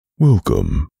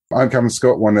Welcome. I'm Cameron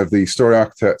Scott, one of the story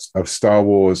architects of Star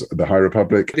Wars The High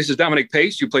Republic. This is Dominic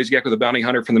Pace, who plays Gekko the Bounty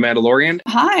Hunter from The Mandalorian.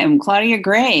 Hi, I'm Claudia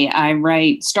Gray. I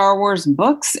write Star Wars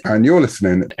books. And you're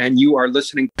listening. And you are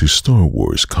listening to Star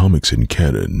Wars Comics in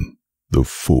Canon. The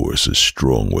Force is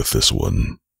strong with this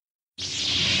one.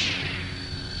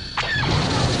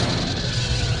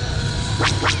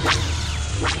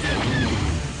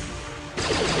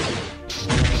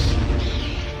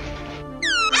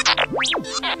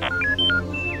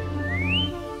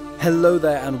 Hello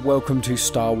there and welcome to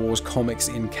Star Wars Comics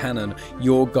in Canon,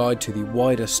 your guide to the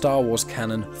wider Star Wars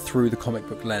canon through the comic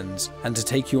book lens. And to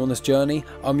take you on this journey,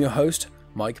 I'm your host,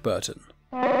 Mike Burton.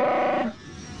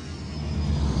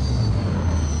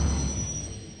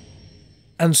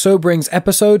 And so brings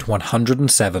episode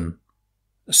 107.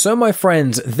 So my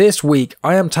friends, this week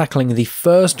I am tackling the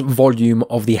first volume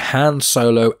of the Han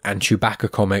Solo and Chewbacca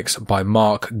comics by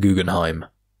Marc Guggenheim.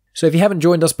 So if you haven't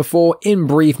joined us before, in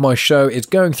brief, my show is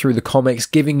going through the comics,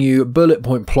 giving you bullet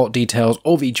point plot details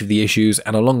of each of the issues,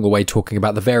 and along the way talking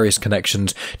about the various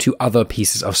connections to other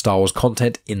pieces of Star Wars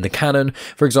content in the canon.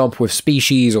 For example, if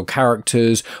species or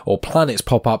characters or planets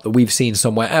pop up that we've seen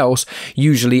somewhere else,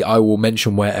 usually I will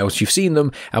mention where else you've seen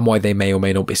them and why they may or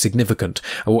may not be significant.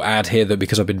 I will add here that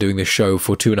because I've been doing this show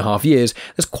for 2.5 years,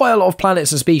 there's quite a lot of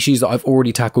planets and species that I've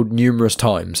already tackled numerous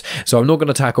times. So I'm not going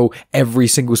to tackle every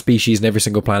single species and every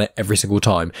single planet every single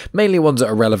time, mainly ones that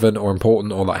are relevant or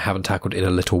important or that I haven't tackled in a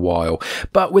little while.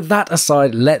 But with that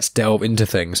aside, let's delve into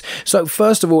things. So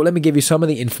first of all, let me give you some of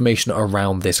the information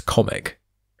around this comic.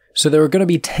 So there are going to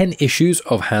be 10 issues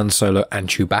of Han Solo and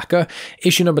Chewbacca.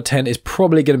 Issue number 10 is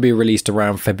probably going to be released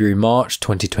around February-March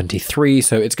 2023,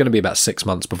 so it's going to be about 6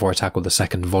 months before I tackle the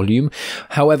second volume.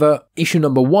 However, issue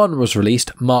number 1 was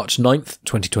released March 9th,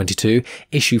 2022,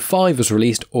 issue 5 was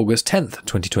released August 10th,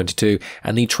 2022,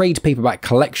 and the trade paperback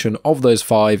collection of those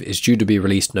 5 is due to be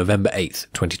released November 8th,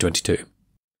 2022.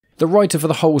 The writer for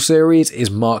the whole series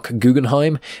is Marc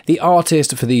Guggenheim, the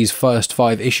artist for these first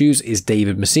 5 issues is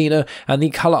David Messina, and the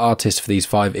colour artist for these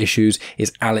 5 issues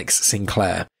is Alex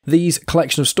Sinclair. These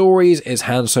collection of stories is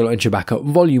Han Solo and Chewbacca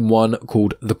Volume 1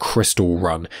 called The Crystal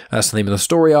Run. That's the name of the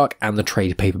story arc and the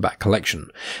trade paperback collection.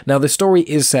 Now this story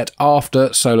is set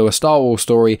after Solo a Star Wars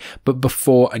story, but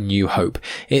before A New Hope.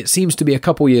 It seems to be a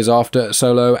couple years after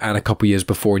Solo and a couple years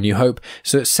before A New Hope,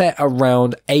 so it's set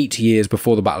around 8 years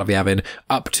before the Battle of Yavin,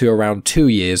 up to around 2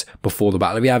 years before the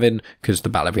Battle of Yavin, because the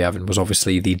Battle of Yavin was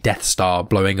obviously the Death Star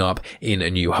blowing up in A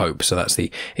New Hope, so that's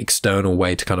the external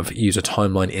way to kind of use a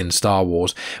timeline in Star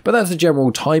Wars. But that's the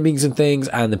general timings and things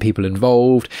and the people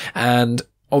involved, and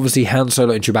obviously Han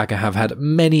Solo and Chewbacca have had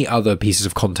many other pieces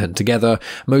of content together.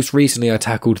 Most recently I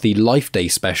tackled the Life Day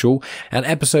special, and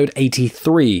episode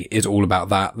 83 is all about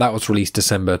that. That was released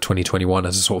December 2021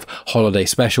 as a sort of holiday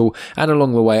special, and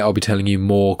along the way I'll be telling you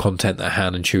more content that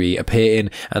Han and Chewie appear in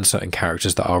and certain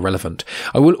characters that are relevant.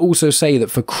 I will also say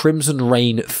that for Crimson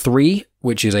Reign 3,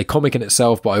 which is a comic in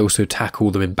itself, but I also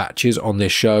tackle them in batches on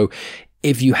this show,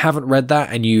 if you haven't read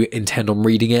that and you intend on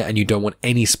reading it and you don't want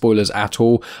any spoilers at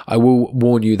all, I will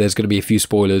warn you there's going to be a few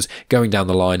spoilers going down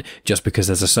the line just because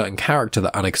there's a certain character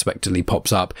that unexpectedly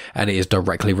pops up and it is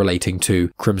directly relating to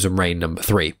Crimson Reign number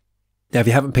 3. Now, if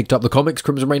you haven't picked up the comics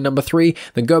Crimson Reign number 3,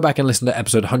 then go back and listen to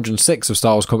episode 106 of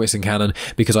Star Wars Comics in Canon,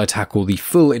 because I tackle the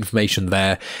full information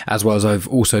there, as well as I've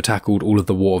also tackled all of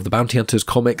the War of the Bounty Hunters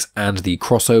comics and the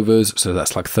crossovers, so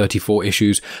that's like 34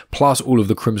 issues, plus all of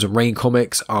the Crimson Reign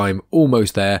comics. I'm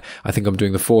almost there. I think I'm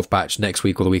doing the 4th batch next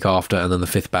week or the week after, and then the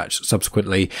 5th batch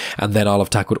subsequently, and then I'll have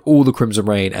tackled all the Crimson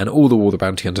Reign and all the War of the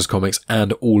Bounty Hunters comics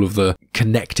and all of the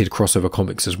connected crossover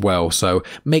comics as well. So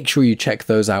make sure you check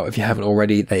those out if you haven't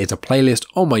already. There is a playlist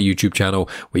on my YouTube channel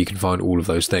where you can find all of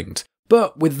those things.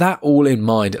 But with that all in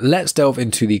mind, let's delve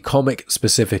into the comic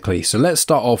specifically. So let's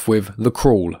start off with The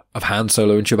Crawl of Han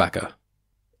Solo and Chewbacca.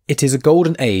 It is a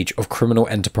golden age of criminal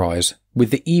enterprise. With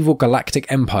the evil galactic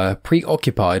empire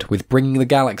preoccupied with bringing the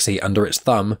galaxy under its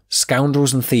thumb,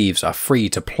 scoundrels and thieves are free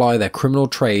to ply their criminal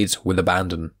trades with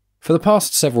abandon. For the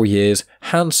past several years,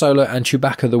 Han Solo and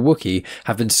Chewbacca the Wookiee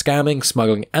have been scamming,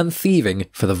 smuggling and thieving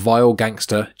for the vile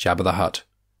gangster Jabba the Hutt.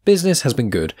 Business has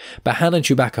been good, but Han and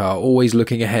Chewbacca are always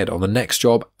looking ahead on the next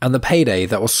job and the payday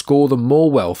that will score them more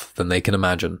wealth than they can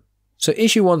imagine. So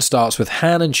issue 1 starts with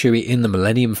Han and Chewie in the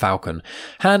Millennium Falcon.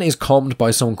 Han is calmed by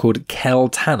someone called Kel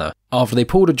Tanner after they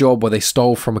pulled a job where they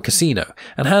stole from a casino,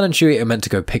 and Han and Chewie are meant to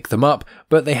go pick them up,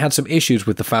 but they had some issues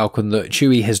with the Falcon that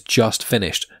Chewie has just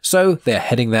finished, so they're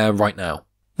heading there right now.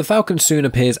 The Falcon soon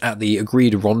appears at the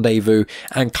agreed rendezvous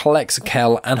and collects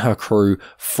Kel and her crew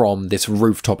from this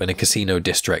rooftop in a casino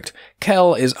district.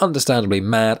 Kel is understandably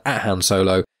mad at Han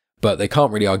Solo, but they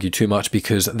can't really argue too much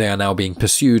because they are now being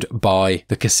pursued by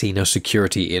the casino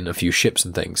security in a few ships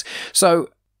and things. So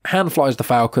Han flies the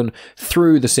Falcon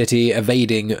through the city,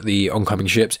 evading the oncoming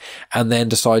ships, and then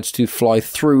decides to fly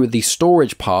through the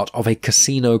storage part of a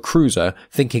casino cruiser,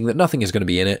 thinking that nothing is going to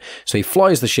be in it. So he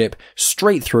flies the ship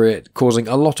straight through it, causing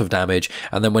a lot of damage,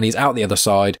 and then when he's out the other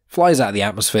side, flies out of the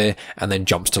atmosphere, and then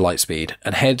jumps to light speed,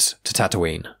 and heads to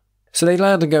Tatooine. So they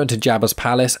land and go into Jabba's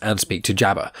palace and speak to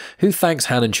Jabba, who thanks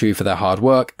Han and Chewie for their hard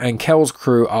work, and Kel's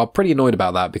crew are pretty annoyed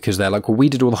about that because they're like, well, we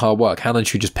did all the hard work, Han and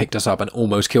Chewie just picked us up and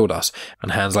almost killed us.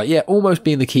 And Han's like, yeah, almost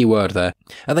being the key word there.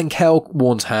 And then Kel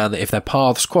warns Han that if their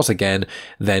paths cross again,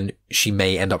 then she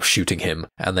may end up shooting him,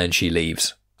 and then she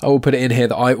leaves. I will put it in here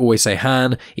that I always say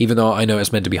Han, even though I know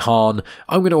it's meant to be Han.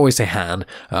 I'm going to always say Han.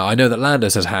 I know that Lando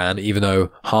says Han, even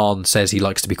though Han says he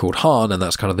likes to be called Han, and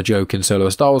that's kind of the joke in Solo: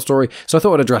 A Star Wars Story. So I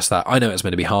thought I'd address that. I know it's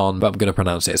meant to be Han, but I'm going to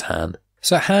pronounce it as Han.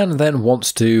 So Han then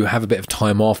wants to have a bit of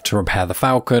time off to repair the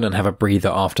Falcon and have a breather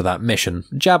after that mission.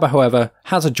 Jabba, however,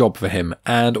 has a job for him,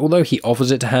 and although he offers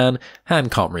it to Han, Han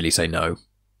can't really say no.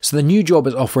 So the new job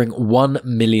is offering 1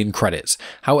 million credits.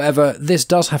 However, this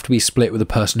does have to be split with the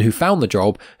person who found the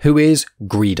job, who is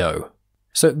Greedo.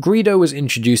 So Greedo was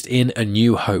introduced in A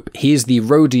New Hope. He is the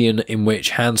Rodian in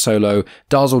which Han Solo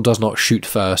does or does not shoot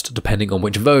first, depending on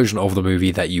which version of the movie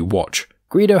that you watch.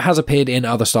 Greedo has appeared in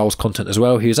other Star Wars content as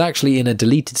well. He was actually in a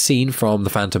deleted scene from The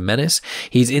Phantom Menace.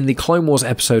 He's in the Clone Wars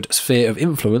episode Sphere of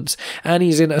Influence, and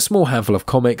he's in a small handful of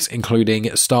comics,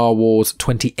 including Star Wars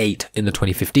 28 in the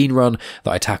 2015 run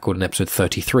that I tackled in episode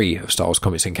 33 of Star Wars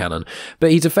Comics in Canon.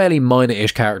 But he's a fairly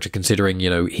minor-ish character considering,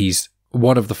 he's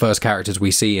one of the first characters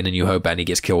we see in A New Hope, and he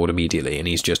gets killed immediately, and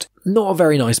he's just not a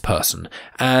very nice person.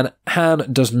 And Han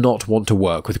does not want to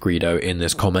work with Greedo in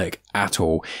this comic at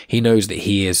all. He knows that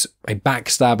he is a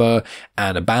backstabber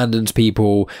and abandons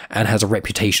people and has a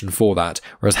reputation for that,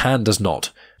 whereas Han does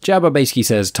not. Jabba basically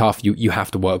says, tough, you have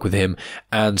to work with him,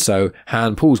 and so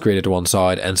Han pulls Greedo to one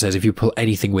side and says, if you pull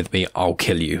anything with me, I'll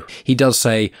kill you. He does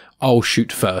say, I'll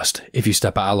shoot first if you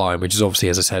step out of line, which is obviously,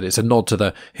 as I said, it's a nod to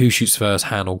the who shoots first,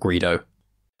 Han or Greedo.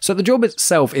 So the job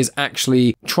itself is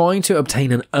actually trying to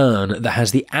obtain an urn that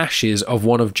has the ashes of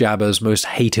one of Jabba's most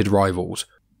hated rivals.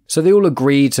 So they all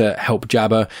agree to help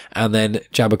Jabba, and then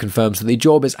Jabba confirms that the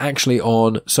job is actually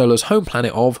on Solo's home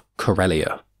planet of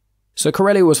Corellia. So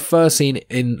Corellia was first seen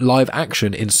in live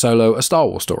action in Solo: A Star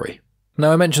Wars Story.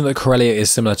 Now I mentioned that Corellia is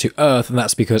similar to Earth, and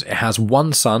that's because it has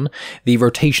one sun. The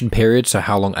rotation period, so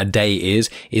how long a day is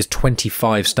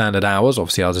 25 standard hours,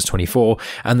 obviously ours is 24,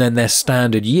 and then their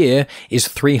standard year is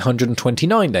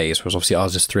 329 days, whereas obviously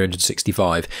ours is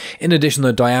 365. In addition,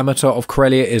 the diameter of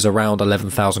Corellia is around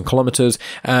 11,000 kilometers,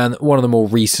 and one of the more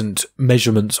recent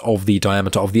measurements of the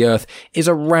diameter of the Earth is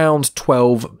around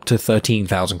 12 to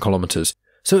 13,000 kilometers.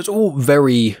 So it's all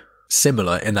very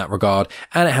similar in that regard,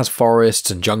 and it has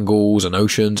forests and jungles and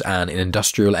oceans and an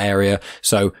industrial area,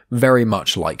 so very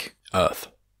much like Earth.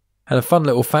 And a fun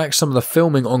little fact, some of the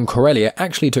filming on Corellia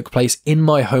actually took place in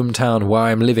my hometown where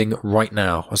I am living right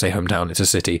now. I say hometown, it's a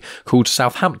city, called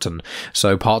Southampton.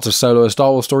 So parts of Solo: A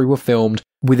Star Wars Story were filmed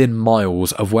within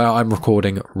miles of where I'm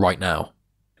recording right now.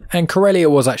 And Corellia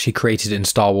was actually created in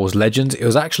Star Wars Legends. It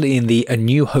was actually in the A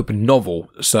New Hope novel,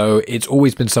 so it's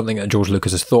always been something that George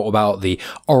Lucas has thought about, the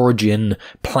origin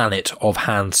planet of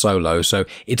Han Solo. So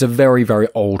it's a very, very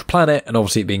old planet, and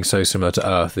obviously it being so similar to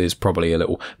Earth is probably a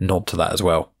little nod to that as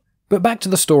well. But back to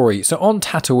the story. So on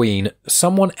Tatooine,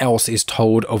 someone else is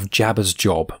told of Jabba's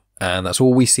job, and that's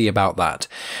all we see about that.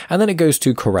 And then it goes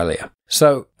to Corellia.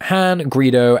 So Han,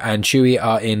 Greedo, and Chewie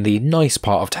are in the nice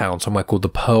part of town, somewhere called the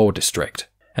Pearl District.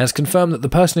 And it's confirmed that the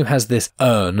person who has this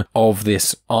urn of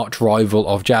this arch rival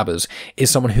of Jabba's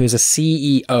is someone who is a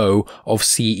CEO of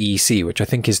CEC, which I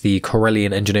think is the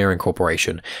Corellian Engineering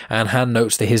Corporation. And Han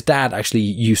notes that his dad actually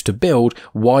used to build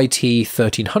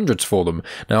YT-1300s for them.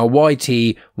 Now,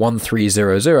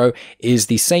 YT-1300 is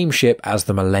the same ship as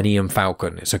the Millennium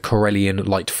Falcon. It's a Corellian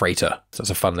light freighter. So that's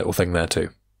a fun little thing there too.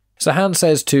 So Han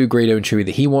says to Greedo and Chewie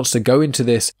that he wants to go into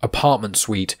this apartment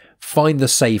suite, find the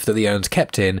safe that the urn's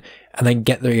kept in, and then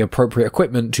get the appropriate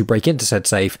equipment to break into said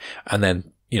safe, and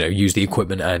then, use the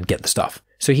equipment and get the stuff.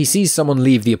 So he sees someone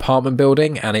leave the apartment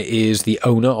building, and it is the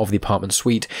owner of the apartment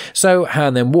suite. So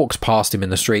Han then walks past him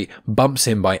in the street, bumps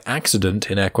him by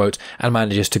accident, in air quotes, and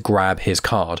manages to grab his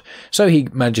card. So he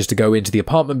manages to go into the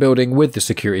apartment building with the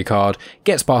security card,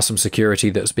 gets past some security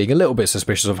that's being a little bit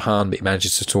suspicious of Han, but he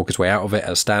manages to talk his way out of it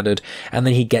as standard, and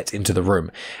then he gets into the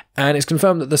room. And it's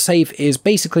confirmed that the safe is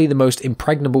basically the most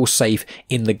impregnable safe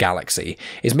in the galaxy.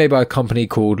 It's made by a company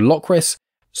called Lockris,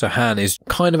 so Han is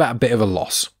kind of at a bit of a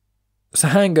loss. So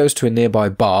Han goes to a nearby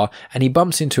bar and he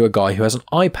bumps into a guy who has an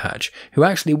eye patch who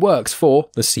actually works for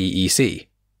the CEC.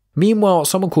 Meanwhile,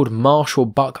 someone called Marshal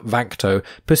Buck Vancto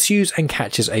pursues and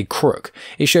catches a crook.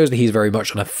 It shows that he's very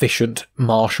much an efficient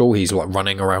marshal. He's like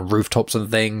running around rooftops and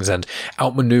things and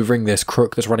outmaneuvering this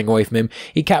crook that's running away from him.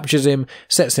 He captures him,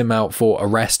 sets him out for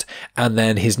arrest, and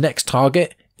then his next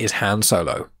target is Han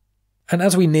Solo. And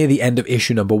as we near the end of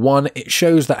issue number 1, it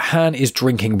shows that Han is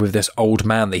drinking with this old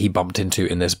man that he bumped into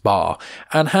in this bar.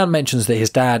 And Han mentions that his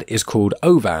dad is called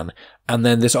Ovan. And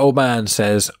then this old man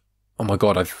says, "Oh my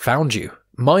god, I've found you.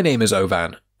 My name is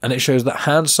Ovan." And it shows that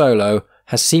Han Solo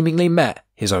has seemingly met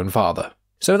his own father.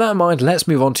 So with that in mind, let's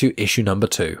move on to issue number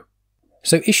 2.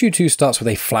 So issue 2 starts with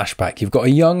a flashback. You've got a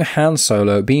young Han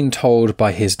Solo being told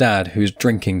by his dad, who's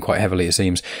drinking quite heavily it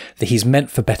seems, that he's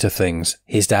meant for better things.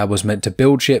 His dad was meant to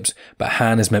build ships, but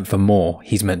Han is meant for more.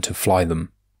 He's meant to fly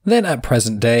them. Then at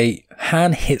present day,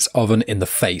 Han hits Oven in the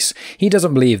face. He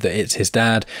doesn't believe that it's his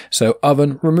dad, so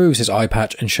Oven removes his eye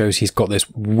patch and shows he's got this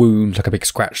wound, like a big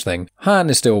scratch thing. Han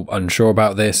is still unsure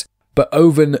about this, but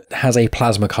Oven has a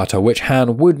plasma cutter, which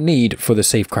Han would need for the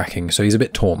safe cracking, so he's a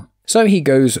bit torn. So he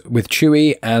goes with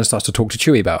Chewie and starts to talk to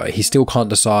Chewie about it. He still can't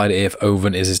decide if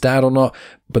Oven is his dad or not,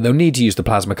 but they'll need to use the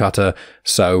plasma cutter,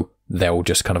 so they'll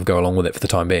just kind of go along with it for the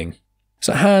time being.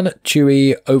 So Han,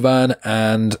 Chewie, Ovan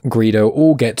and Greedo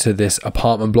all get to this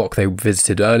apartment block they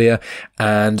visited earlier,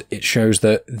 and it shows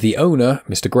that the owner,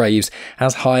 Mr. Graves,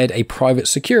 has hired a private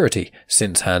security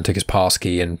since Han took his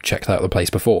passkey and checked out the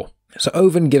place before. So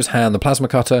Oven gives Han the plasma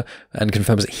cutter and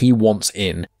confirms that he wants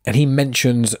in. And he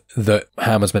mentions that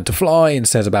Han was meant to fly and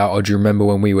says about, "Oh, do you remember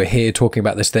when we were here talking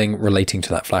about this thing," relating to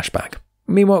that flashback.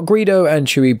 Meanwhile, Greedo and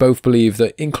Chewie both believe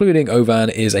that including Ovan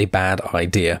is a bad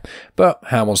idea, but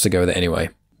Han wants to go with it anyway.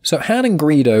 So Han and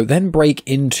Greedo then break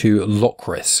into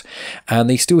Lokris, and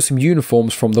they steal some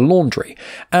uniforms from the laundry,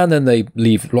 and then they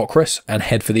leave Lokris and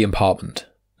head for the apartment.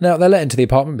 Now, they're let into the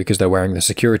apartment because they're wearing the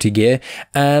security gear,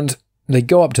 and they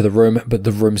go up to the room, but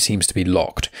the room seems to be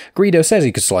locked. Greedo says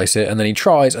he could slice it, and then he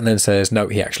tries, and then says no,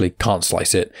 he actually can't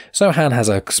slice it. So Han has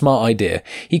a smart idea.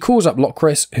 He calls up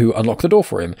Lokris, who unlock the door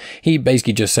for him. He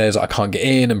basically just says, "I can't get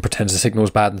in," and pretends the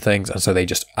signal's bad and things, and so they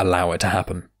just allow it to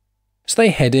happen. So they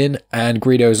head in, and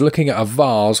Greedo is looking at a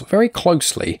vase very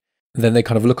closely. Then they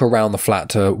kind of look around the flat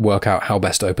to work out how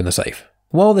best to open the safe.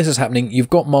 While this is happening, you've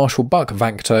got Marshal Buck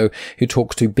Vancto, who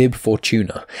talks to Bib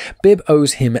Fortuna. Bib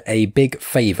owes him a big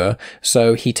favour,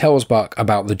 so he tells Buck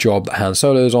about the job that Han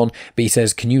Solo's on, but he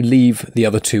says, "Can you leave the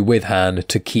other two with Han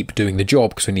to keep doing the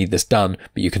job, because we need this done,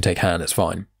 but you can take Han, it's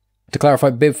fine." To clarify,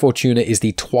 Bib Fortuna is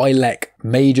the Twi'lek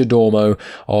major domo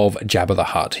of Jabba the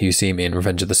Hutt, who you see him in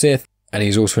Revenge of the Sith, and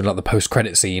he's also in like the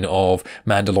post-credit scene of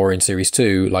Mandalorian Series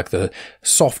 2, like the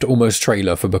soft almost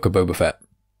trailer for Book of Boba Fett.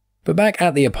 But back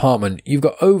at the apartment, you've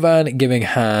got Ovan giving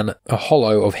Han a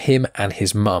holo of him and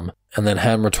his mum. And then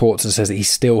Han retorts and says that he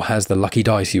still has the lucky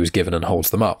dice he was given and holds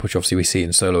them up, which obviously we see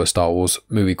in Solo, a Star Wars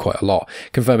movie, quite a lot,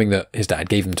 confirming that his dad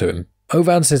gave them to him.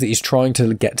 Ovan says that he's trying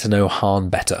to get to know Han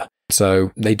better, so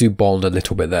they do bond a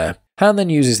little bit there. Han then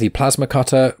uses the plasma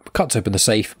cutter, cuts open the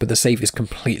safe, but the safe is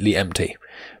completely empty.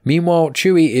 Meanwhile,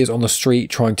 Chewie is on the street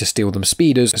trying to steal them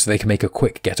speeders so they can make a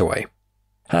quick getaway.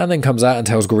 Han then comes out and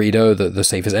tells Greedo that the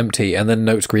safe is empty, and then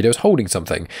notes Greedo's holding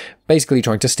something, basically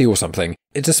trying to steal something.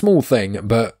 It's a small thing,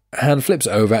 but Han flips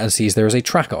it over and sees there is a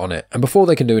tracker on it, and before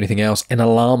they can do anything else, an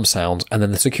alarm sounds, and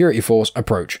then the security force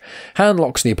approach. Han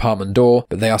locks the apartment door,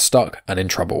 but they are stuck and in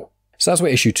trouble. So that's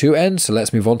where issue 2 ends, so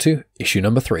let's move on to issue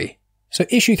number 3. So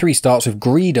issue 3 starts with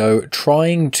Greedo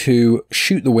trying to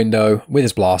shoot the window with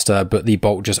his blaster, but the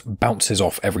bolt just bounces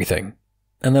off everything.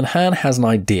 And then Han has an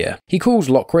idea. He calls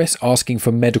Lokris, asking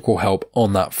for medical help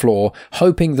on that floor,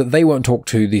 hoping that they won't talk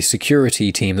to the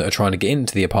security team that are trying to get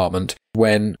into the apartment.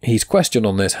 When he's questioned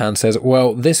on this, Han says,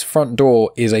 well, this front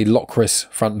door is a Lokris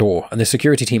front door, and the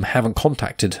security team haven't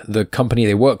contacted the company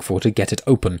they work for to get it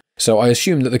open. So I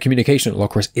assume that the communication at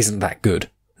Lokris isn't that good.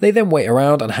 They then wait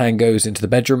around and Han goes into the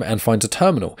bedroom and finds a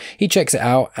terminal. He checks it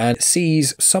out and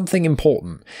sees something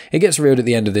important. It gets revealed at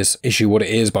the end of this issue what it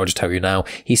is, but I'll just tell you now.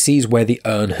 He sees where the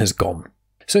urn has gone.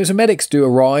 So some medics do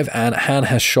arrive, and Han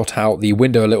has shot out the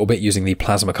window a little bit using the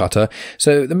plasma cutter.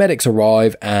 So the medics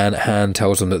arrive and Han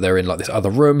tells them that they're in like this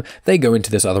other room. They go into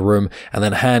this other room, and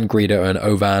then Han, Greedo and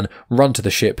Ovan run to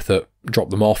the ship that dropped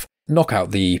them off, knock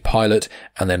out the pilot,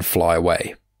 and then fly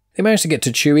away. They manage to get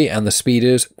to Chewie and the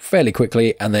speeders fairly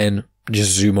quickly and then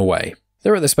just zoom away.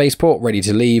 They're at the spaceport ready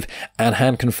to leave, and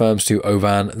Han confirms to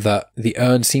Ovan that the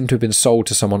urn seemed to have been sold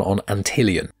to someone on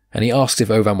Antillion, and he asks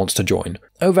if Ovan wants to join.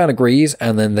 Ovan agrees,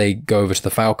 and then they go over to the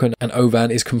Falcon, and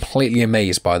Ovan is completely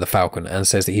amazed by the Falcon and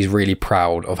says that he's really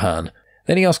proud of Han.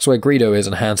 Then he asks where Greedo is,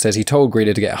 and Han says he told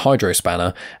Greedo to get a hydro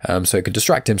spanner so it could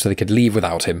distract him so they could leave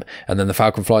without him. And then the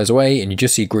Falcon flies away, and you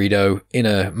just see Greedo in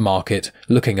a market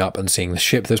looking up and seeing the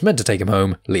ship that's meant to take him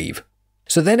home leave.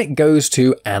 So then it goes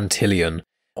to Antillion.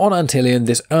 On Antillion,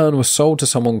 this urn was sold to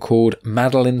someone called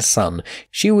Madeline's son.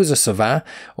 She was a Sava,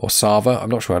 or Sava, I'm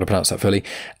not sure how to pronounce that fully,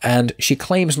 and she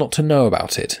claims not to know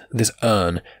about it, this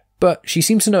urn, but she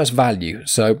seems to know its value,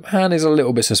 so Han is a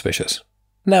little bit suspicious.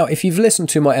 Now, if you've listened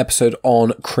to my episode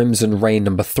on Crimson Reign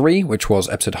number 3, which was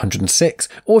episode 106,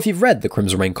 or if you've read the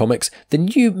Crimson Reign comics, then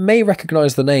you may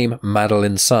recognise the name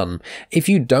Madeline's son. If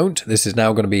you don't, this is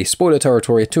now going to be spoiler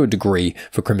territory to a degree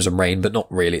for Crimson Reign, but not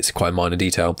really, it's quite a minor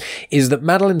detail, is that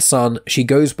Madeline's son, she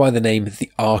goes by the name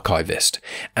The Archivist,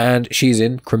 and she's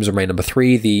in Crimson Reign number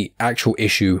 3. The actual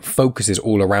issue focuses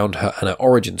all around her and her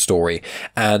origin story,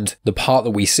 and the part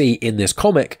that we see in this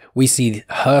comic, we see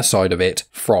her side of it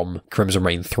from Crimson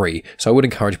Reign 3. So I would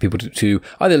encourage people to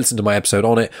either listen to my episode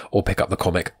on it or pick up the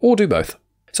comic, or do both.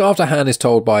 So after Han is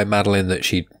told by Madeline that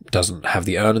she doesn't have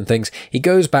the urn and things, he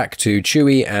goes back to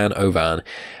Chewie and Ovan,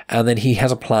 and then he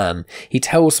has a plan. He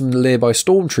tells some nearby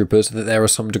stormtroopers that there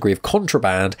is some degree of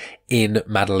contraband in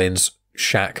Madeline's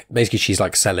shack. Basically, she's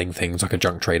like selling things, like a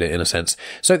junk trader in a sense.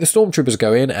 So the stormtroopers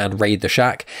go in and raid the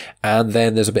shack, and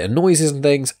then there's a bit of noises and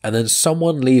things, and then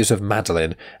someone leaves with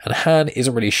Madeline, and Han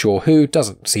isn't really sure who,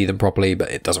 doesn't see them properly, but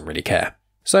it doesn't really care.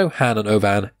 So Han and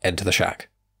Ovan enter the shack.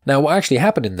 Now, what actually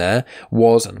happened in there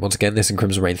was, and once again this in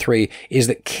Crimson Reign 3, is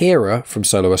that Kira from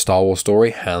Solo: A Star Wars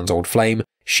Story, Han's old flame,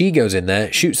 she goes in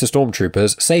there, shoots the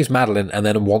stormtroopers, saves Madeline, and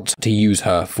then wants to use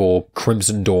her for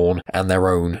Crimson Dawn and their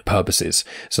own purposes.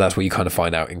 So that's what you kind of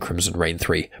find out in Crimson Reign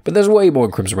 3. But there's way more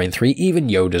in Crimson Reign 3, even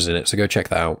Yoda's in it, so go check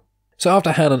that out. So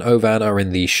after Han and Ovan are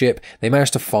in the ship, they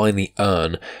manage to find the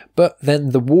urn, but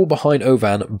then the wall behind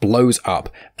Ovan blows up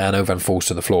and Ovan falls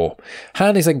to the floor.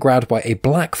 Han is then grabbed by a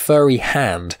black furry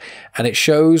hand, and it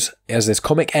shows, as this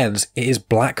comic ends, it is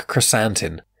Black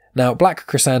Krrsantan. Now, Black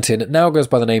Krrsantan now goes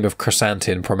by the name of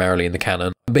Krrsantan primarily in the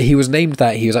canon, but he was named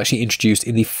that. He was actually introduced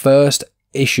in the first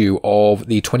issue of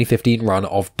the 2015 run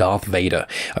of Darth Vader.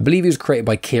 I believe he was created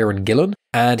by Kieran Gillen,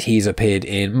 and he's appeared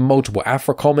in multiple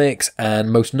Afra comics, and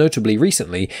most notably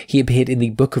recently, he appeared in the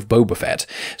Book of Boba Fett.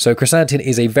 So Krrsantan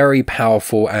is a very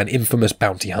powerful and infamous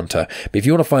bounty hunter, but if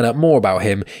you want to find out more about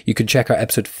him, you can check out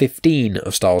episode 15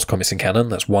 of Star Wars Comics in Canon,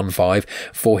 that's 1-5,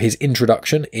 for his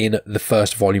introduction in the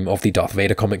first volume of the Darth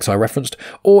Vader comics I referenced,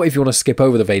 or if you want to skip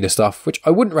over the Vader stuff, which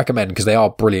I wouldn't recommend because they are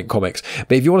brilliant comics,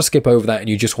 but if you want to skip over that and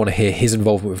you just want to hear his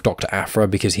involvement with Dr. Aphra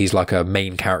because he's like a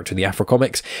main character in the Afra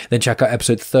comics, then check out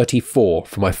episode 34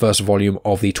 for my first volume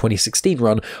of the 2016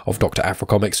 run of Dr. Aphra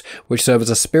comics, which serve as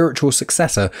a spiritual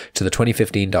successor to the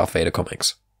 2015 Darth Vader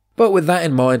comics. But with that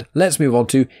in mind, let's move on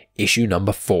to issue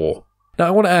number 4. Now,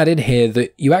 I want to add in here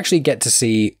that you actually get to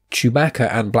see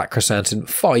Chewbacca and Black Krrsantan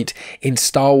fight in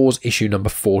Star Wars issue number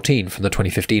 14 from the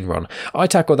 2015 run. I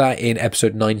tackled that in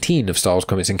episode 19 of Star Wars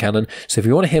Comics in Canon, so if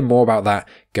you want to hear more about that,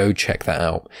 go check that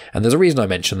out. And there's a reason I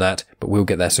mentioned that, but we'll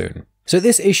get there soon. So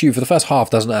this issue for the first half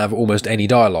doesn't have almost any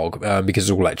dialogue because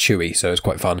it's all like Chewie, so it's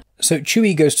quite fun. So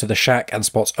Chewie goes to the shack and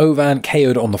spots Ovan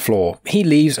KO'd on the floor. He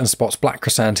leaves and spots Black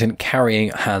Krrsantan carrying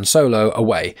Han Solo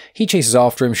away. He chases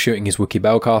after him, shooting his Wookiee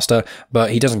bellcaster,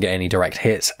 but he doesn't get any direct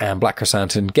hits, and Black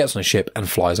Krrsantan gets on a ship and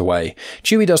flies away.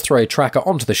 Chewie does throw a tracker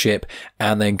onto the ship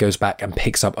and then goes back and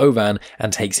picks up Ovan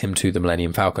and takes him to the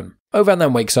Millennium Falcon. Ovan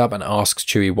then wakes up and asks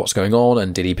Chewie what's going on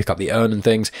and did he pick up the urn and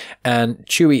things, and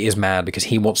Chewie is mad because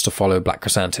he wants to follow Black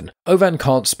Krrsantan. Ovan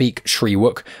can't speak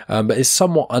Shriwook, but is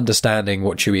somewhat understanding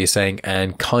what Chewie is saying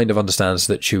and kind of understands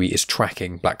that Chewie is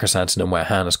tracking Black Krrsantan and where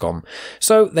Han has gone.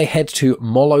 So they head to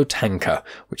Molo Tanka,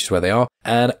 which is where they are,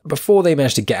 and before they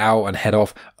manage to get out and head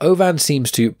off, Ovan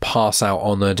seems to pass out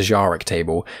on the Dejarik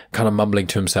table, kind of mumbling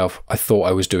to himself, "I thought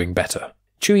I was doing better."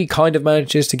 Chewie kind of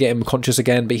manages to get him conscious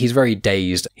again, but he's very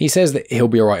dazed. He says that he'll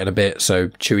be alright in a bit, so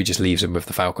Chewie just leaves him with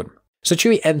the Falcon. So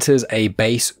Chewie enters a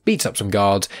base, beats up some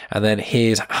guards, and then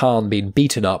hears Han being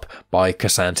beaten up by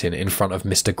Krrsantan in front of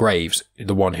Mr. Graves,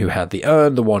 the one who had the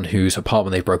urn, the one whose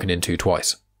apartment they've broken into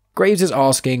twice. Graves is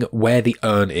asking where the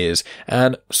urn is,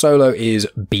 and Solo is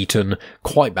beaten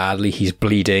quite badly. He's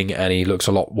bleeding, and he looks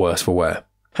a lot worse for wear.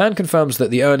 Han confirms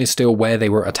that the urn is still where they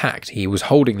were attacked. He was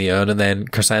holding the urn and then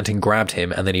Krrsantan grabbed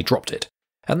him and then he dropped it.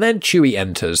 And then Chewie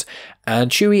enters, and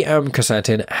Chewie and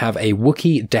Krrsantan have a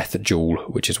Wookiee death duel,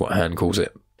 which is what Han calls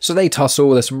it. So they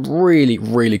tussle. There's some really,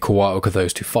 really cool artwork of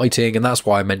those two fighting, and that's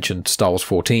why I mentioned Star Wars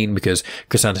 14, because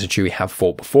Krrsantan and Chewie have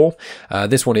fought before.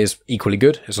 This one is equally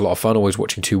good. It's a lot of fun, always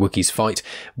watching two Wookiees fight,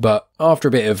 but after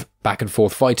a bit of back and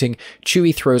forth fighting,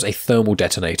 Chewie throws a thermal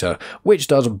detonator, which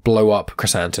does blow up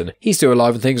Krrsantan. He's still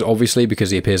alive and things, obviously,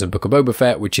 because he appears in Book of Boba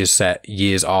Fett, which is set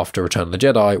years after Return of the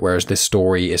Jedi, whereas this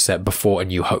story is set before A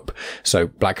New Hope, so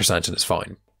Black Krrsantan is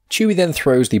fine. Chewie then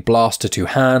throws the blaster to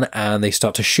Han, and they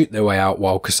start to shoot their way out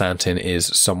while Krrsantan is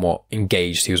somewhat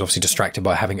engaged. He was obviously distracted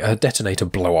by having a detonator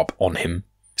blow up on him.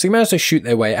 So they manage to shoot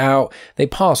their way out, they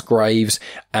pass graves,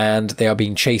 and they are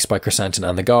being chased by Krrsantan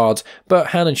and the guards, but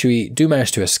Han and Chewie do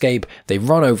manage to escape. They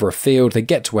run over a field, they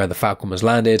get to where the Falcon was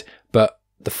landed, but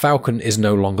the Falcon is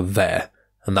no longer there,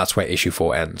 and that's where issue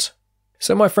 4 ends.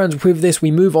 So my friends, with this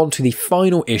we move on to the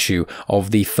final issue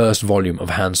of the first volume of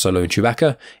Han Solo and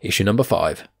Chewbacca, issue number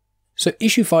 5. So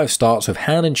issue 5 starts with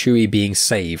Han and Chewie being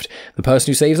saved. The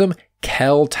person who saves them?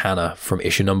 Kel Tanner from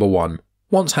issue number 1.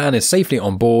 Once Han is safely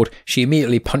on board, she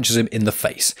immediately punches him in the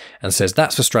face and says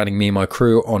that's for stranding me and my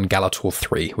crew on Galator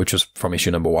 3, which was from issue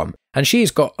number 1. And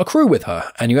she's got a crew with her,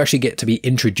 and you actually get to be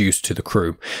introduced to the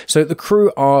crew. So the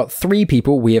crew are 3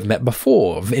 people we have met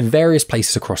before in various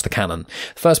places across the canon.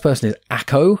 The first person is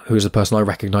Akko, who is the person I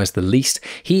recognise the least.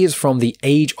 He is from the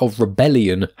Age of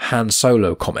Rebellion Han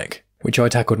Solo comic, which I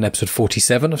tackled in episode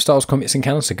 47 of Star Wars Comics in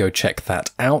Canon, so go check that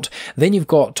out. Then you've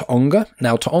got T'Onga.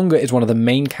 Now, T'Onga is one of the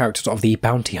main characters of the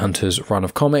Bounty Hunters run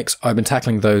of comics. I've been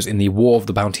tackling those in the War of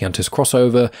the Bounty Hunters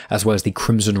crossover, as well as the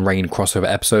Crimson Reign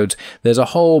crossover episodes. There's a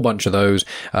whole bunch of those,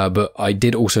 but I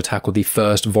did also tackle the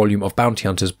first volume of Bounty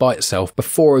Hunters by itself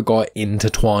before it got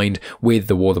intertwined with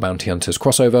the War of the Bounty Hunters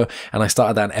crossover, and I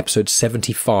started that in episode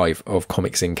 75 of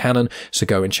Comics in Canon, so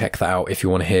go and check that out if you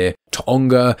want to hear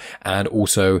T'Onga, and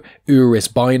also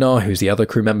Uris Bainar, who's the other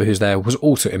crew member who's there, was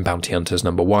also in Bounty Hunters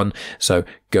number 1, so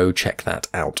go check that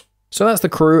out. So that's the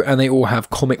crew, and they all have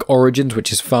comic origins,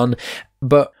 which is fun,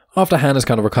 but after Han has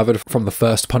kind of recovered from the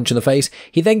first punch in the face,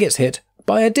 he then gets hit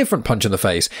by a different punch in the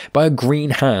face, by a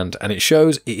green hand, and it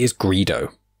shows it is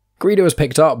Greedo. Greedo is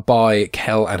picked up by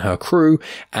Kel and her crew,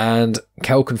 and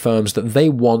Kel confirms that they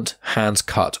want Han's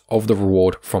cut of the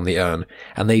reward from the urn,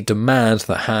 and they demand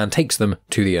that Han takes them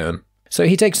to the urn. So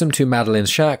he takes them to Madeline's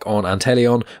shack on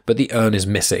Antelion, but the urn is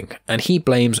missing, and he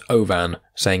blames Ovan,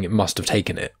 saying it must have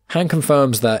taken it. Han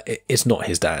confirms that it's not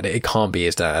his dad, it can't be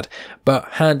his dad, but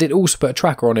Han did also put a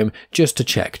tracker on him just to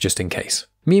check, just in case.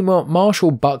 Meanwhile,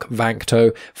 Marshal Buck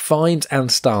Vancto finds and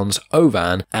stuns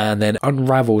Ovan and then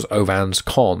unravels Ovan's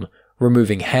con,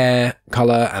 removing hair,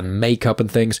 colour and makeup and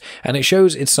things, and it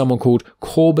shows it's someone called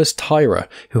Corbus Tyra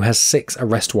who has 6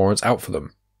 arrest warrants out for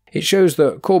them. It shows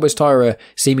that Corbus Tyra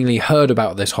seemingly heard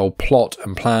about this whole plot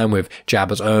and plan with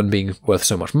Jabba's urn being worth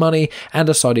so much money and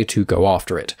decided to go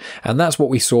after it. And that's what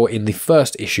we saw in the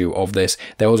first issue of this.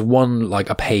 There was one, like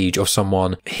a page of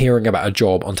someone hearing about a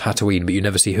job on Tatooine, but you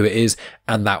never see who it is,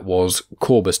 and that was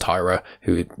Corbus Tyra,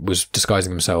 who was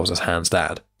disguising themselves as Han's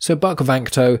dad. So Buck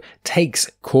Vancto takes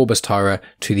Corbus Tyra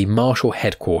to the Marshal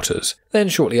headquarters. Then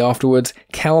shortly afterwards,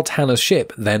 Cal Tanner's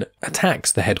ship then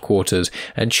attacks the headquarters,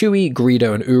 and Chewie,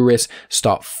 Greedo and Uris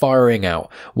start firing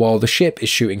out, while the ship is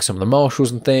shooting some of the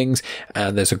Marshals and things,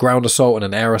 and there's a ground assault and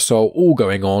an air assault all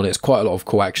going on. It's quite a lot of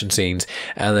cool action scenes,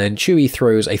 and then Chewie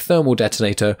throws a thermal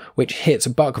detonator which hits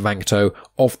Buck Vancto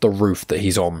off the roof that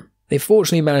he's on. They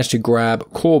fortunately manage to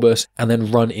grab Corbus and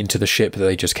then run into the ship that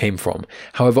they just came from.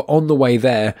 However, on the way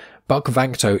there, Buck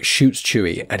Vancto shoots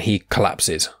Chewie and he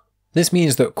collapses. This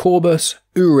means that Corbus,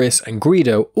 Uris and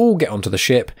Greedo all get onto the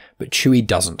ship, but Chewie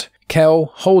doesn't.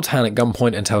 Kel holds Han at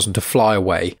gunpoint and tells him to fly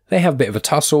away. They have a bit of a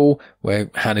tussle,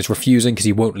 where Han is refusing because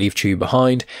he won't leave Chewie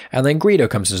behind, and then Greedo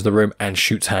comes into the room and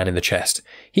shoots Han in the chest.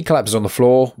 He collapses on the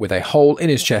floor with a hole in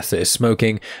his chest that is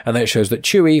smoking, and then it shows that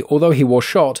Chewie, although he was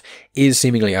shot, is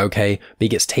seemingly okay, but he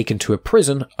gets taken to a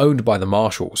prison owned by the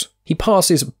Marshals. He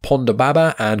passes Ponda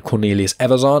Baba and Cornelius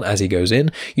Evazan as he goes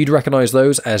in. You'd recognise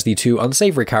those as the 2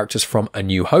 unsavoury characters from A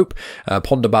New Hope.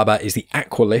 Ponda Baba is the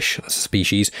Aqualish, that's a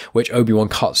species, which Obi-Wan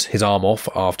cuts his arm off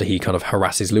after he kind of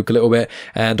harasses Luke a little bit,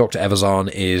 and Dr. Evazan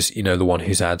is, the one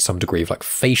who's had some degree of like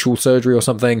facial surgery or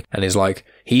something, and is like,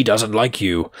 he doesn't like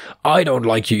you, I don't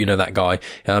like you, that guy.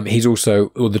 He's also,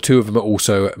 the 2 of them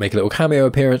also make a little cameo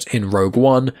appearance in Rogue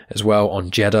One as well on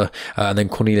Jeddah, and then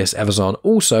Cornelius Evazan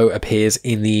also appears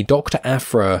in the Dr.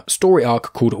 Aphra story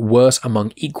arc called Worse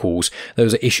Among Equals.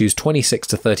 Those are issues 26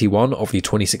 to 31 of the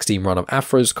 2016 run of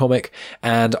Aphra's comic,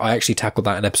 and I actually tackled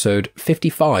that in episode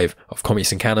 55 of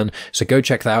Comics in Canon, so go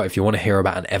check that out if you want to hear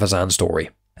about an Evazan story.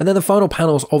 And then the final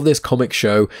panels of this comic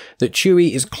show that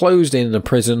Chewie is closed in a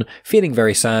prison, feeling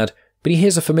very sad, but he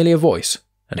hears a familiar voice.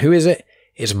 And who is it?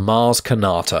 is Mars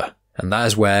Kanata, and that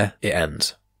is where it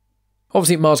ends.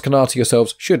 Obviously, Mars Kanata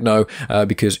yourselves should know,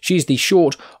 because she's the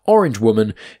short, orange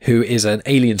woman who is an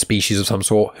alien species of some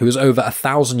sort, who is over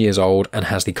 1,000 years old and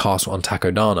has the castle on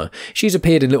Takodana. She's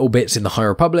appeared in little bits in the High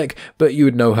Republic, but you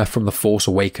would know her from The Force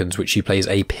Awakens, which she plays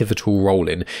a pivotal role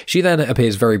in. She then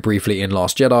appears very briefly in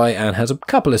Last Jedi and has a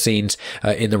couple of scenes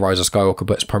in The Rise of Skywalker,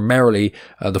 but it's primarily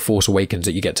The Force Awakens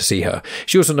that you get to see her.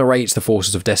 She also narrates the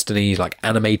Forces of Destiny, like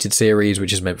animated series,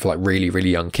 which is meant for like really,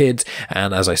 really young kids,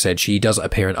 and as I said, she does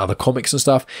appear in other comics and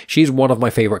stuff. She's one of my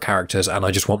favourite characters, and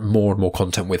I just want more and more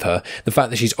content with her. The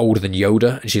fact that she's older than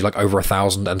Yoda, and she's like over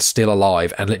 1,000 and still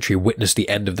alive, and literally witnessed the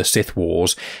end of the Sith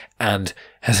Wars, and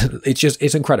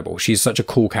it's incredible. She's such a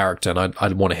cool character, and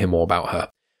I'd want to hear more about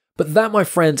her. But that, my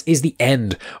friends, is the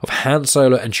end of Han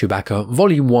Solo and Chewbacca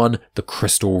Volume 1, The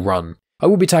Crystal Run. I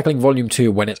will be tackling Volume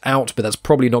 2 when it's out, but that's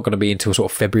probably not going to be until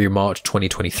sort of February, March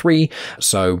 2023,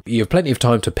 so you have plenty of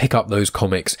time to pick up those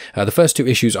comics. The first 2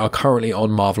 issues are currently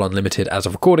on Marvel Unlimited as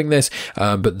of recording this,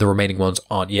 but the remaining ones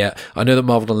aren't yet. I know that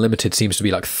Marvel Unlimited seems to be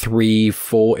like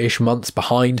 3-4-ish months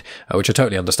behind, which I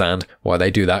totally understand why they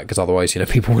do that, because otherwise,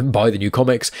 people wouldn't buy the new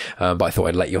comics, but I thought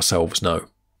I'd let yourselves know.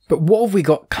 But what have we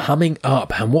got coming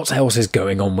up, and what else is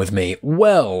going on with me?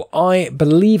 Well, I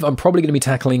believe I'm probably going to be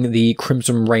tackling the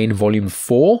Crimson Reign Volume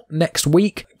 4 next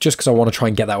week, just because I want to try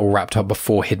and get that all wrapped up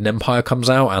before Hidden Empire comes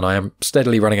out, and I am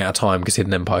steadily running out of time because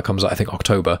Hidden Empire comes out, I think,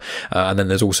 October, and then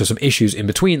there's also some issues in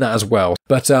between that as well.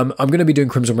 But I'm going to be doing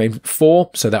Crimson Reign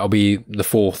 4, so that'll be the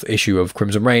 4th issue of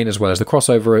Crimson Reign, as well as the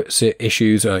crossover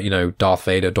issues, Darth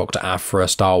Vader, Dr. Aphra,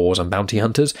 Star Wars, and Bounty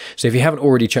Hunters. So if you haven't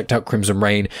already checked out Crimson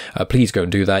Reign, please go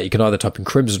and do that. You can either type in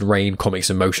Crimson Reign Comics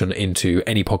in Motion into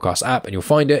any podcast app and you'll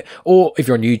find it, or if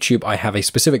you're on YouTube, I have a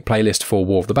specific playlist for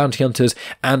War of the Bounty Hunters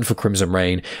and for Crimson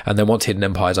Reign, and then once Hidden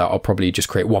Empire's out, I'll probably just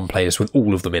create one playlist with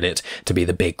all of them in it to be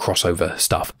the big crossover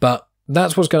stuff. But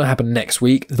that's what's going to happen next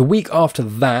week. The week after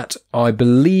that, I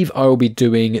believe I will be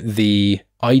doing the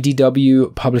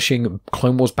IDW publishing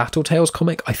Clone Wars Battle Tales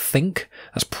comic, I think.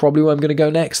 That's probably where I'm going to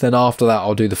go next. Then after that,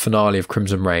 I'll do the finale of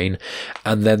Crimson Reign.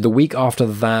 And then the week after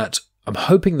that, I'm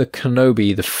hoping the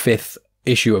 5th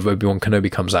issue of Obi-Wan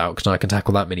Kenobi comes out, because I can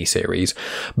tackle that mini-series.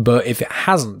 But if it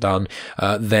hasn't done,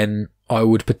 then I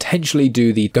would potentially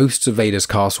do the Ghosts of Vader's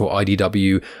Castle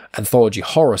IDW anthology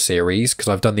horror series, because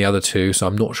I've done the other 2, so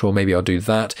I'm not sure, maybe I'll do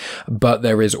that. But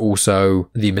there is also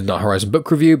the Midnight Horizon book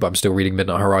review, but I'm still reading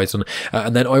Midnight Horizon.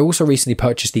 And then I also recently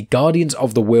purchased the Guardians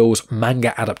of the Whills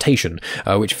manga adaptation,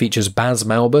 which features Baz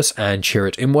Malbus and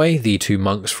Chirrut Imwe, the 2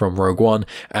 monks from Rogue One.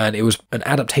 And it was an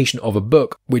adaptation of a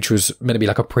book, which was meant to be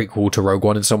like a prequel to Rogue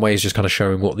One in some ways, just kind of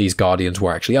showing what these Guardians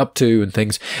were actually up to and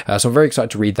things. So I'm very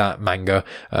excited to read that manga,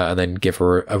 and then give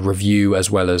her a review as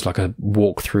well as like a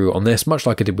walkthrough on this, much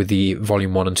like I did with the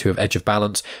Volume 1 and 2 of Edge of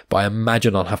Balance, but I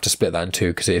imagine I'll have to split that in 2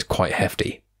 because it is quite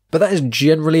hefty. But that is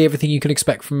generally everything you can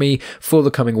expect from me for the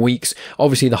coming weeks.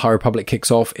 Obviously, the High Republic kicks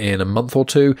off in a month or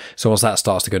 2, so once that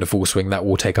starts to go to full swing, that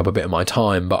will take up a bit of my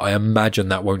time, but I imagine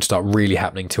that won't start really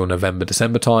happening till November,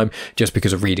 December time, just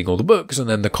because of reading all the books and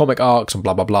then the comic arcs and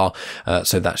blah, blah, blah.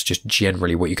 So that's just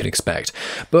generally what you can expect.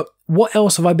 But what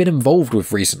else have I been involved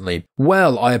with recently?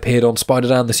 Well, I appeared on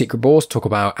Spider-Dan The Secret Wars to talk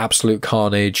about Absolute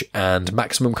Carnage and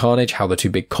Maximum Carnage, how the 2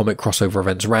 big comic crossover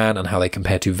events ran and how they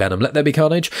compare to Venom Let There Be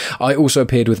Carnage. I also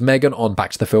appeared with Megan on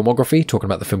Back to the Filmography, talking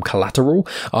about the film Collateral.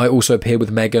 I also appeared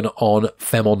with Megan on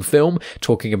Femme on Film,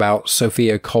 talking about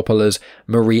Sofia Coppola's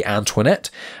Marie Antoinette.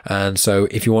 And so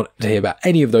if you want to hear about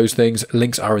any of those things,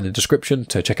 links are in the description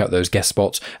to check out those guest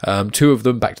spots. 2 of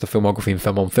them, Back to the Filmography and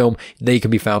Femme on Film, they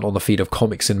can be found on the feed of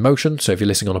Comics in Motion. So if you're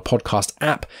listening on a podcast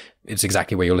app, it's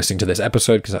exactly where you're listening to this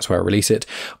episode, because that's where I release it.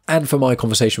 And for my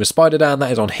conversation with Spider-Dan,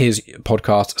 that is on his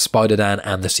podcast, Spider-Dan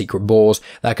and the Secret Wars.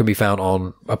 That can be found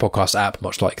on a podcast app,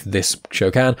 much like this show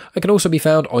can. It can also be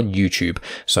found on YouTube.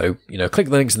 So, click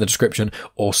the links in the description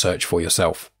or search for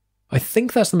yourself. I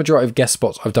think that's the majority of guest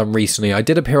spots I've done recently. I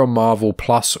did appear on Marvel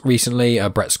Plus recently,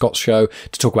 Brett Scott's show,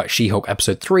 to talk about She-Hulk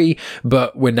episode 3,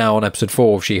 but we're now on episode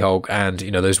 4 of She-Hulk, and,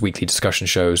 those weekly discussion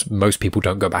shows, most people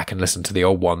don't go back and listen to the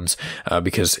old ones,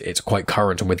 because it's quite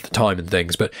current and with the time and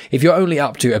things. But if you're only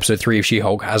up to episode 3 of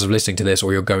She-Hulk as of listening to this,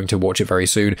 or you're going to watch it very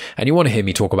soon, and you want to hear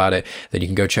me talk about it, then you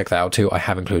can go check that out too. I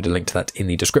have included a link to that in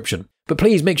the description. But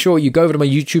please make sure you go over to my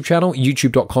YouTube channel,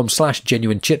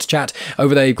 youtube.com/genuine-chit-chat.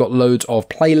 Over there, you've got loads of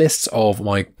playlists of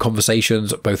my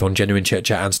conversations, both on Genuine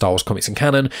Chit-Chat and Star Wars Comics and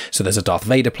Canon. So there's a Darth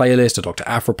Vader playlist, a Dr.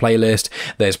 Aphra playlist.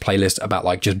 There's playlists about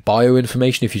like just bio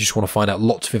information if you just want to find out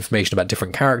lots of information about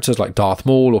different characters like Darth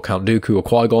Maul or Count Dooku or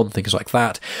Qui-Gon, things like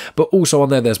that. But also on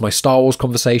there's my Star Wars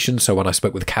conversations. So when I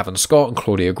spoke with Cavan Scott and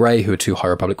Claudia Gray, who are two High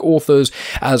Republic authors,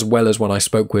 as well as when I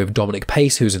spoke with Dominic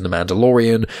Pace, who's in The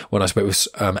Mandalorian, when I spoke with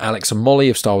Alex and Molly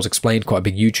of Star Wars Explained, quite a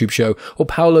big YouTube show, or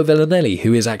Paolo Villanelli,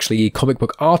 who is actually a comic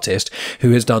book artist who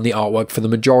has done the artwork for the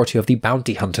majority of the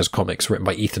Bounty Hunters comics written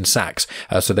by Ethan Sachs.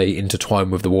 So they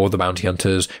intertwine with the War of the Bounty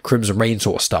Hunters, Crimson Reign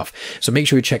sort of stuff. So make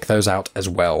sure you check those out as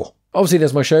well. Obviously,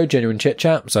 there's my show, Genuine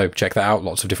Chit-Chat, so check that out.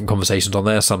 Lots of different conversations on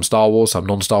there, some Star Wars, some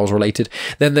non-Star Wars related.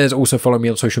 Then there's also follow me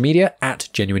on social media,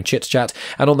 @Genuine Chit-Chat,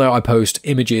 and on there I post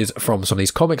images from some of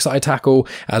these comics that I tackle,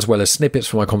 as well as snippets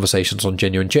from my conversations on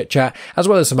Genuine Chit-Chat, as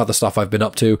well as some other stuff I've been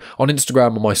up to. On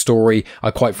Instagram, on my story,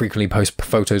 I quite frequently post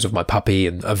photos of my puppy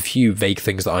and a few vague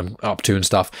things that I'm up to and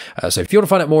stuff. So if you want to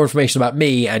find out more information about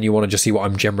me and you want to just see what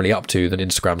I'm generally up to, then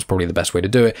Instagram's probably the best way to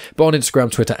do it. But on Instagram,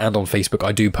 Twitter, and on Facebook,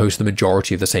 I do post the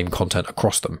majority of the same content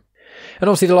across them. And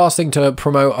obviously the last thing to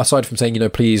promote, aside from saying,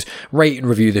 please rate and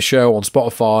review the show on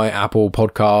Spotify, Apple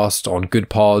Podcasts, on Good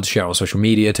Pods, share it on social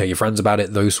media, tell your friends about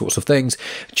it, those sorts of things.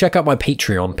 Check out my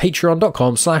Patreon,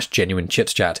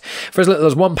 patreon.com/genuine-chit-chat. For as little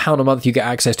as £1 a month, you get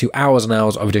access to hours and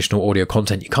hours of additional audio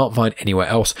content you can't find anywhere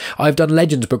else. I've done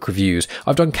Legends book reviews.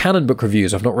 I've done canon book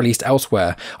reviews I've not released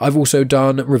elsewhere. I've also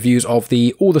done reviews of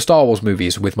all the Star Wars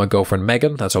movies with my girlfriend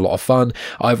Megan. That's a lot of fun.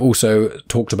 I've also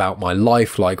talked about my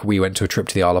life, like we went to a trip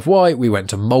to the Isle of Wight, we went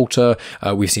to Malta,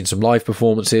 we've seen some live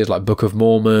performances like Book of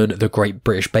Mormon, the Great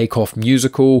British Bake Off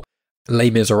musical, Les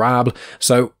Miserables.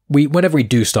 So whenever we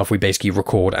do stuff, we basically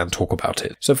record and talk about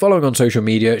it. So following on social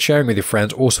media, sharing with your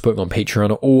friends, or supporting on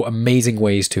Patreon are all amazing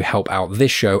ways to help out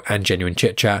this show and Genuine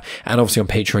Chit-Chat. And obviously on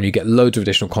Patreon, you get loads of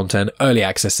additional content, early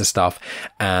access to stuff,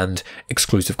 and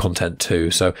exclusive content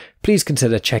too. So please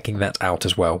consider checking that out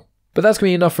as well. But that's going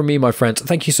to be enough from me, my friends.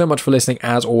 Thank you so much for listening,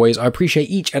 as always. I appreciate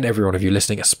each and every one of you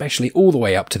listening, especially all the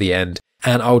way up to the end.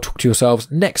 And I'll talk to yourselves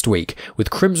next week with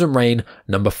Crimson Reign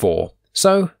number 4.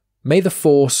 So, may the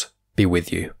Force be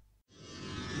with you.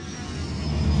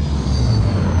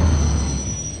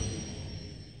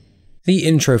 The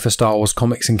intro for Star Wars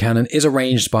Comics and Canon is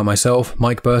arranged by myself,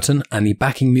 Mike Burton, and the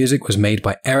backing music was made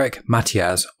by Eric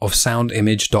Matias of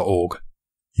soundimage.org.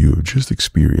 You have just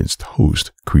experienced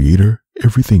host, creator,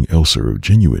 everything elser of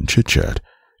Genuine Chit-Chat,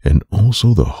 and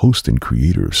also the host and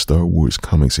creator of Star Wars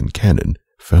Comics and Canon,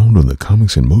 found on the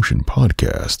Comics in Motion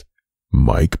podcast,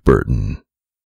 Mike Burton.